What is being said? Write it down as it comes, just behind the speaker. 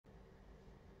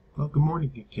Well, good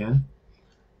morning again.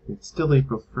 It's still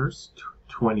April 1st,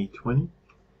 2020.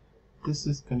 This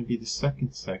is going to be the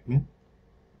second segment.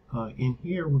 In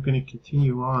here, we're going to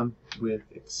continue on with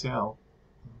Excel.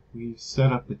 We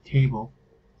set up a table.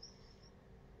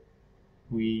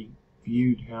 We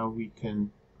viewed how we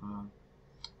can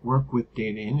work with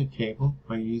data in a table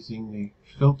by using the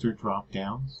filter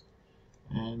drop-downs.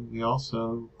 And we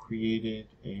also created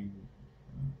a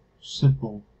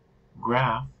simple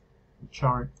graph, a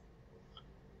chart.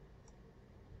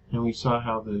 And we saw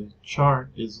how the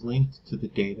chart is linked to the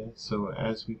data, so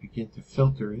as we begin to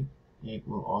filter it, it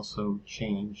will also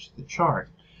change the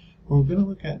chart. What we're going to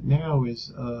look at now is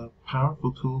a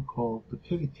powerful tool called the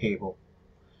pivot table.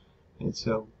 And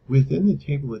so within the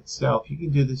table itself, you can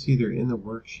do this either in the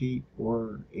worksheet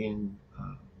or in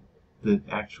the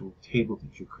actual table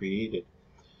that you created.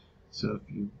 So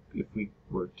if we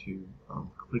were to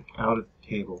click out of the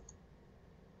table,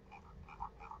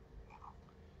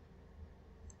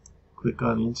 click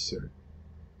on Insert,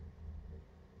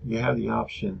 you have the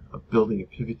option of building a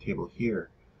pivot table here.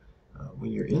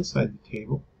 When you're inside the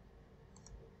table,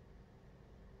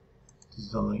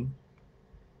 Design,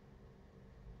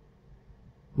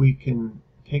 we can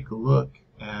take a look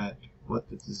at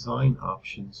what the design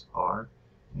options are,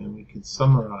 and we can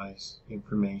summarize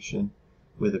information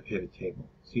with a pivot table.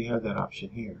 So you have that option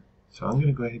here. So I'm going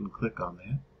to go ahead and click on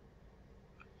that.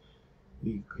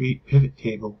 The Create Pivot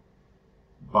Table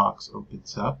box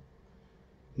opens up.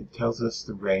 It tells us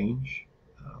the range.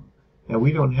 Now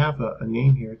we don't have a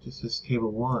name here, it just says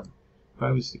Table 1. If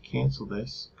I was to cancel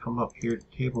this, come up here to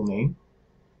Table Name,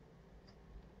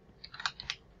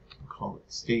 call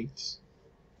it States,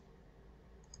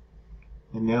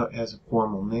 and now it has a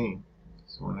formal name.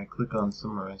 So when I click on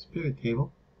Summarize Pivot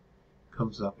Table, it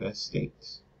comes up as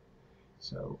States.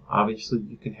 So obviously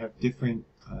you can have different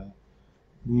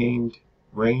named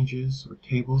ranges or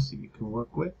tables that you can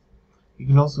work with. You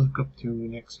can also hook up to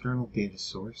an external data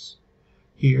source.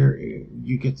 Here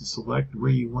you get to select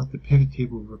where you want the pivot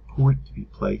table report to be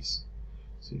placed.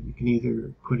 So you can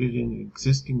either put it in an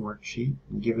existing worksheet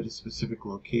and give it a specific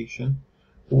location,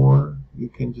 or you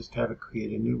can just have it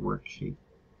create a new worksheet.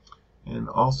 And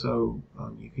also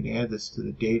you can add this to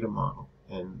the data model,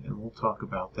 and we'll talk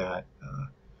about that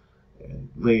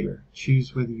later.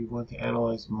 Choose whether you want to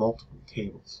analyze multiple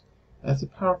tables. That's a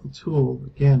powerful tool.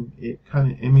 Again, it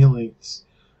kind of emulates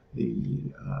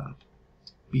the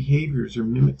behaviors or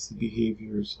mimics the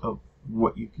behaviors of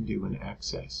what you can do in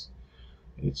Access.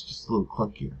 It's just a little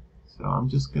clunkier. So I'm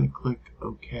just going to click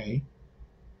OK.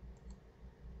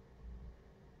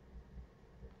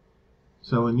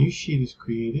 So a new sheet is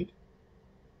created.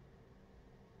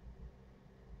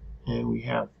 And we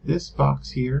have this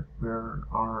box here where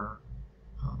our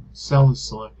cell is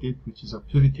selected, which is our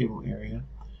pivot table area.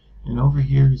 And over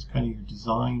here is kind of your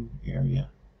design area.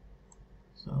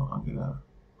 So I'm going to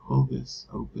pull this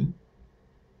open.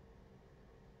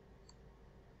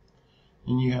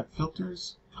 And you have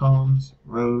filters, columns,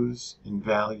 rows, and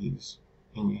values.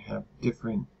 And you have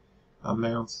different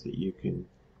amounts that you can,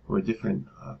 or different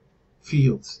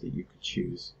fields that you could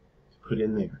choose to put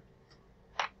in there.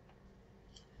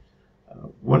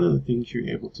 One of the things you're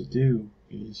able to do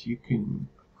is you can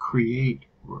create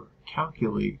or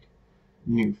calculate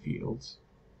new fields.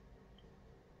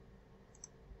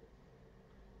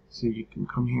 So you can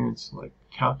come here and select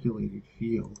Calculated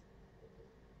Field,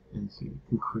 and so you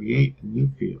can create a new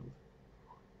field.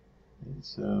 And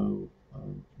so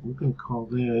we're going to call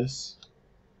this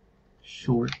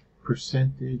short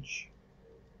percentage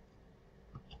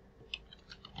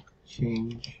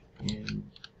change in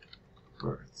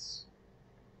births.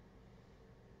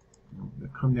 And we're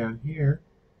going to come down here,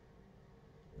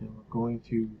 and we're going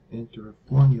to enter a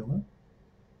formula.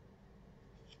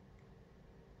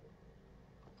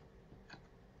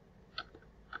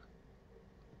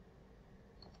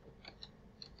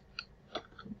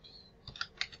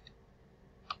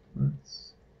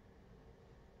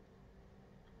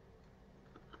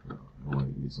 I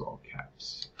want to use all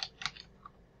caps.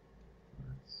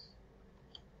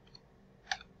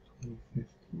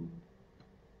 2015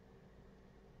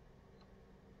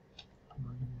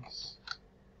 minus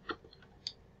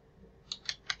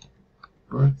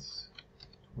births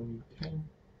 2010,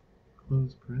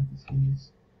 close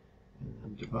parentheses, and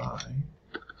then divide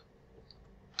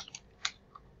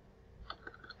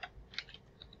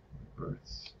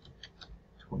births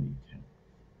 2010.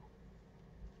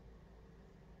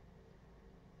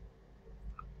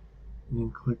 And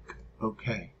then click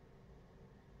OK.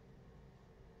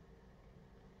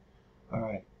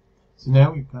 Alright, so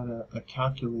now we've got a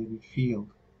calculated field.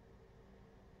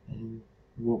 And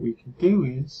what we can do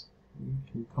is we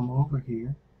can come over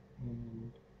here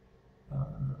and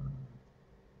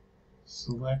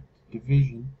select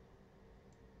division.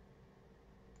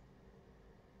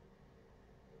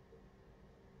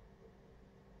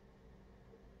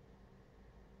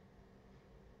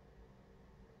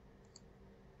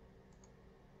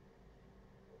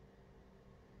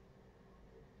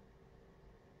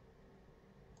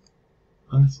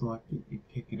 Unselect it, you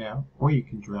pick it out, or you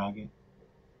can drag it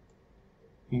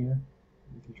here.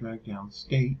 You can drag down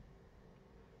state,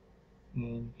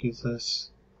 and it gives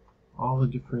us all the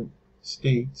different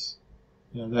states.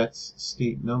 Now that's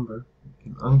state number. We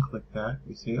can unclick that.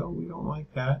 We say, oh, we don't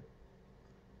like that.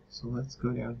 So let's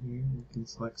go down here and we can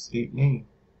select state name.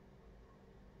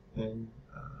 And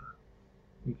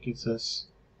it gives us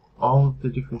all of the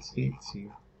different states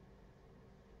here.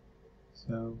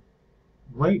 So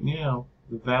right now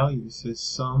the value says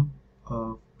sum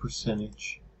of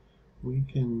percentage. We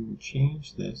can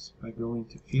change this by going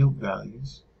to field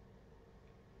values.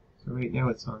 So right now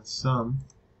it's on sum.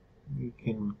 You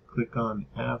can click on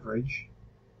average.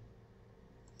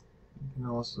 You can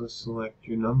also select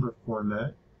your number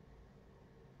format.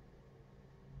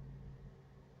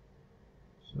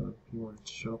 So if you want it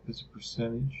to show up as a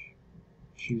percentage,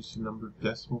 choose the number of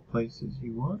decimal places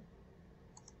you want,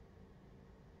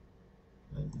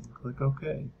 and then click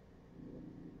OK.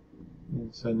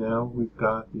 And so now we've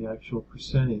got the actual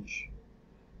percentage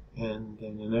and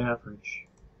then an average,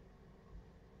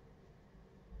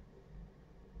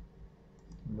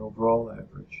 an overall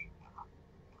average.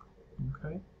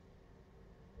 Okay.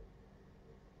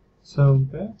 So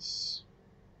that's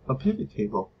a pivot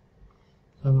table.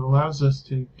 So it allows us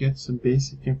to get some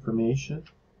basic information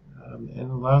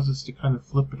and allows us to kind of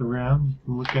flip it around. You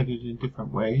can look at it in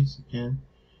different ways. Again,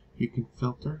 you can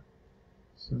filter.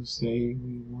 So say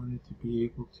we wanted to be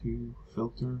able to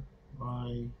filter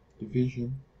by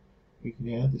division. We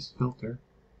can add this filter.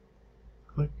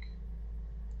 Click.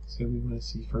 Say we want to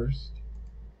see first.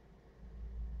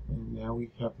 And now we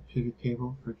have a pivot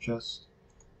table for just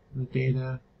the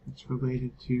data that's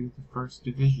related to the first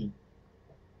division.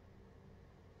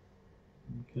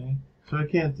 Okay, so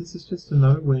again, this is just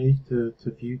another way to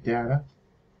view data.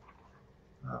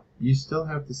 You still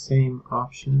have the same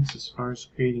options as far as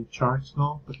creating charts and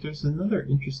all, but there's another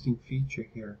interesting feature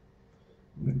here.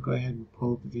 I'm going to go ahead and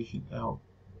pull division out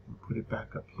and put it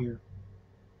back up here.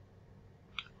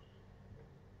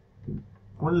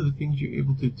 One of the things you're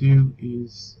able to do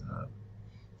is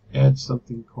add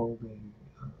something called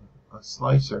a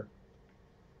slicer.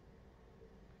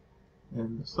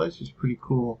 And the slicer is pretty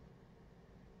cool.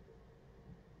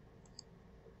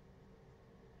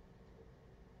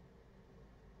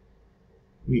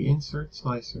 We insert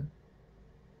slicer,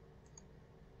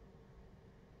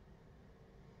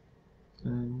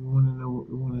 and we want to know what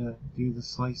we want to do the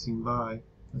slicing by.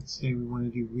 Let's say we want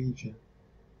to do region.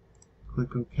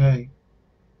 Click OK,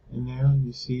 and now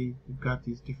you see you've got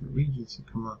these different regions that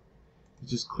come up. You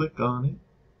just click on it.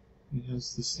 It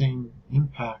has the same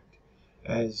impact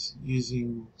as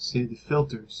using, say, the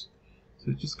filters.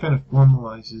 So it just kind of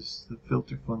formalizes the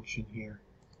filter function here.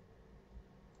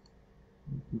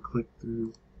 You can click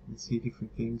through and see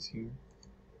different things here.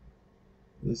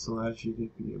 This allows you to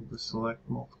be able to select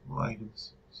multiple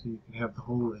items, so you can have the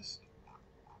whole list.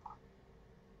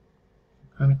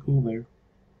 Kind of cool there.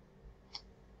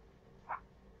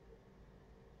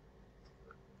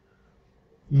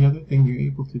 The other thing you're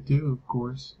able to do, of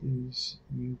course, is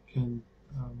you can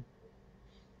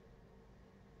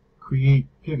create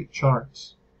pivot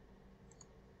charts.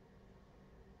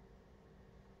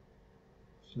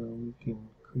 So we can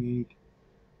create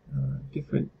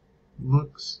different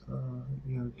looks,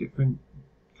 different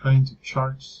kinds of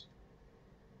charts,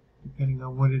 depending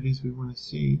on what it is we want to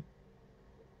see.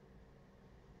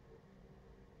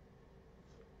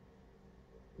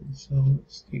 And so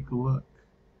let's take a look.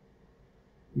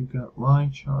 We've got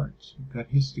line charts, we've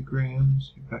got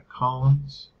histograms, we've got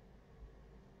columns.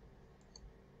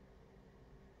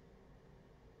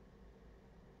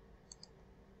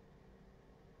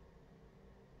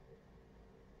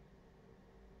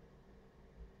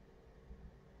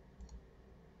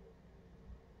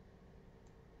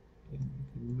 And you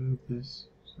can move this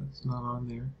so it's not on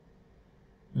there.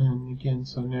 And again,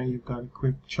 so now you've got a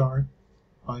quick chart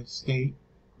by state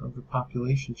of the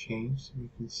population change, so you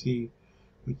can see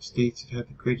which states have had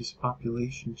the greatest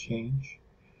population change.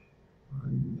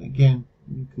 And again,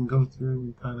 you can go through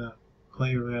and kind of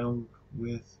play around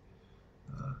with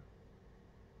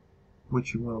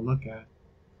what you want to look at.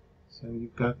 So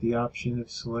you've got the option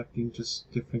of selecting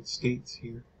just different states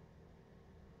here.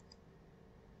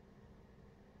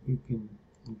 You can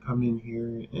You can come in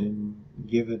here and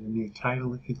give it a new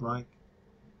title if you'd like.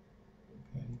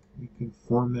 Okay. You can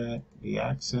format the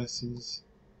accesses.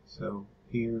 So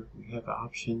here we have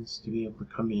options to be able to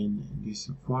come in and do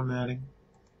some formatting.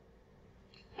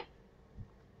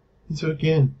 And so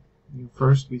again,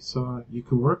 first we saw you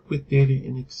can work with data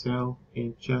in Excel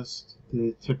in just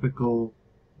the typical,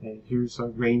 here's our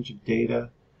range of data,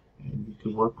 and you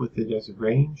can work with it as a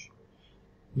range.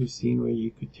 We've seen where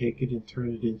you could take it and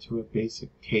turn it into a basic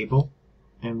table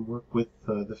and work with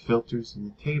the filters in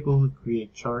the table to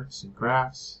create charts and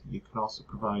graphs. You can also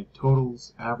provide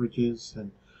totals, averages,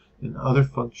 and other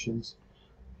functions.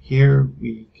 Here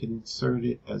we can insert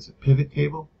it as a pivot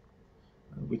table,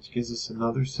 which gives us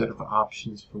another set of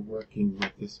options for working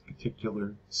with this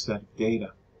particular set of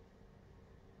data.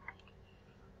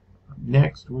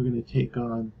 Next, we're going to take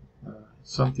on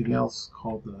something else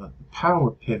called the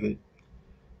Power Pivot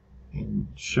and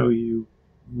show you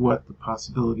what the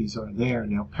possibilities are there.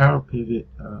 Now, Power Pivot,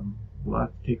 we'll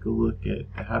have to take a look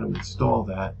at how to install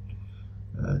that.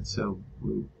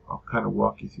 I'll kind of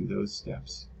walk you through those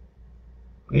steps.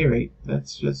 At any rate,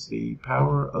 that's just the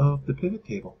power of the pivot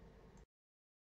table.